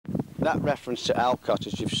that reference to Alcott,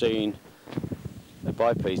 as you've seen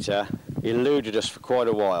by Peter, eluded us for quite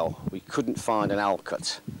a while. We couldn't find an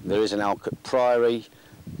Alcott. There is an Alcott Priory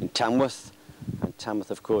in Tamworth, and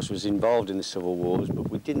Tamworth of course was involved in the Civil Wars, but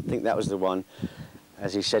we didn't think that was the one,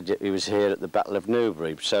 as he said he was here at the Battle of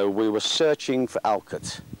Newbury. So we were searching for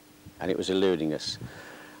Alcott and it was eluding us.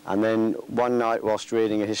 And then one night whilst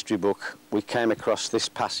reading a history book we came across this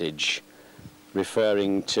passage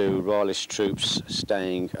referring to Royalist troops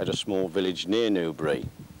staying at a small village near Newbury.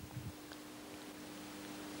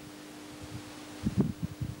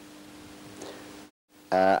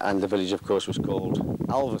 And the village of course was called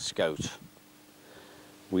Alverscote.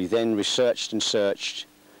 We then researched and searched,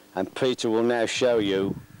 and Peter will now show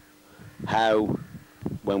you how,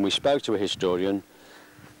 when we spoke to a historian,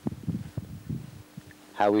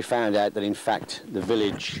 how we found out that in fact the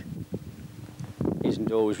village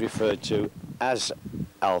isn't always referred to as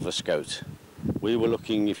Alverscote. We were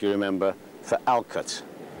looking, if you remember, for Alcott.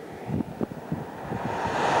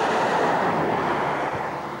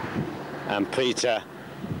 And Peter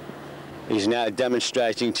is now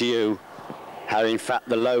demonstrating to you how in fact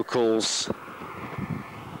the locals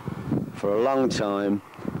for a long time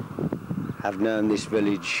have known this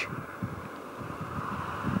village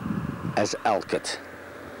as Alcott,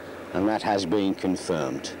 and that has been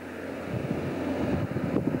confirmed.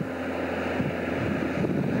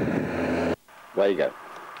 There you go.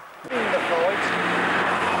 In the fight,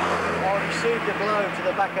 I received a blow to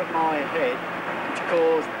the back of my head which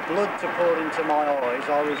caused blood to pour into my eyes.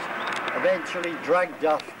 I was eventually dragged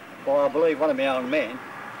off by, I believe, one of my own men,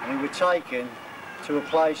 and we were taken to a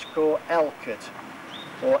place called Alcott,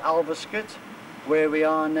 or Alverscote, where we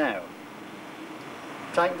are now.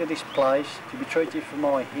 Taken to this place to be treated for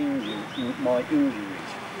my injuries.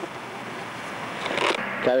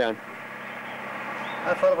 Carry on.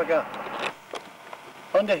 How far have I got?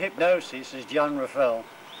 Under hypnosis, as John Raphael,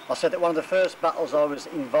 I said that one of the first battles I was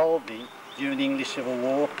involved in during the English Civil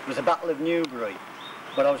War was the Battle of Newbury,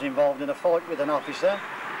 where I was involved in a fight with an officer.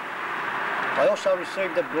 I also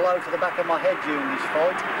received a blow to the back of my head during this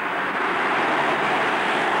fight.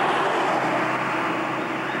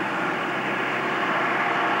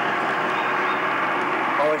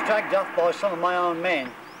 I was dragged off by some of my own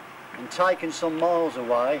men and taken some miles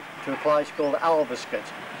away to a place called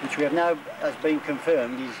Alverscote, which we have now, has been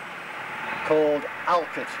confirmed, is called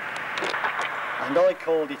Alcott. And I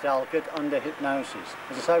called it Alcott under hypnosis.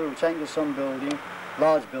 As I say, we were taken to some building,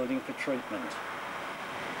 large building, for treatment.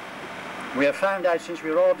 We have found out since we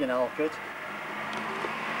arrived in Alcott,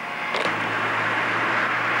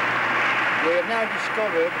 we have now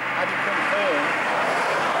discovered, had it confirmed,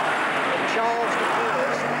 that Charles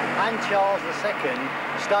I and Charles II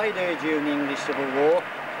stayed here during the English Civil War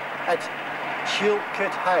at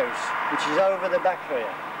Chilcot House, which is over the back here.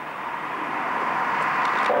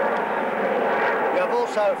 We have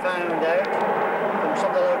also found out from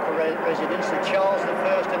some of the local residents that Charles I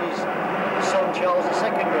and his son Charles II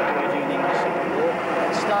were here during the English Civil War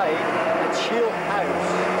and stayed at Chill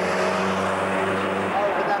House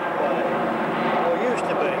over that way, or used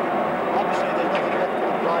to be. Obviously there's nothing left of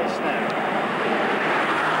the place now.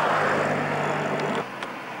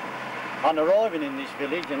 On arriving in this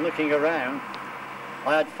village and looking around,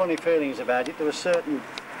 I had funny feelings about it. There were certain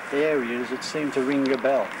areas that seemed to ring a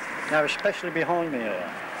bell. Now, especially behind me here,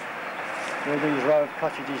 where these row of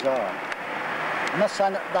cottages are. I'm not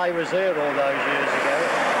saying that they was here all those years ago.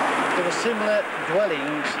 There were similar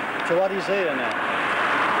dwellings to what is here now.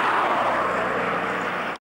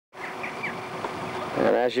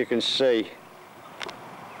 And as you can see,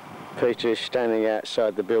 Peter is standing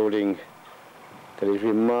outside the building that is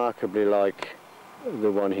remarkably like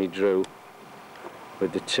the one he drew,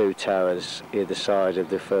 with the two towers either side of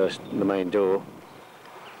the main door.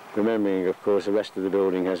 Remembering, of course, the rest of the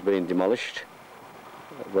building has been demolished.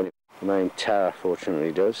 The main tower,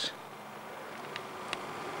 fortunately, does.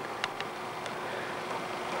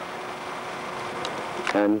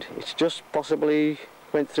 And it's just possibly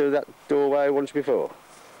went through that doorway once before.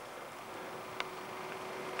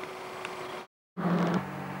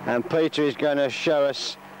 And Peter is going to show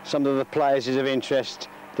us some of the places of interest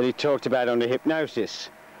that he talked about under hypnosis.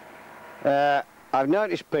 I've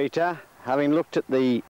noticed, Peter, having looked at the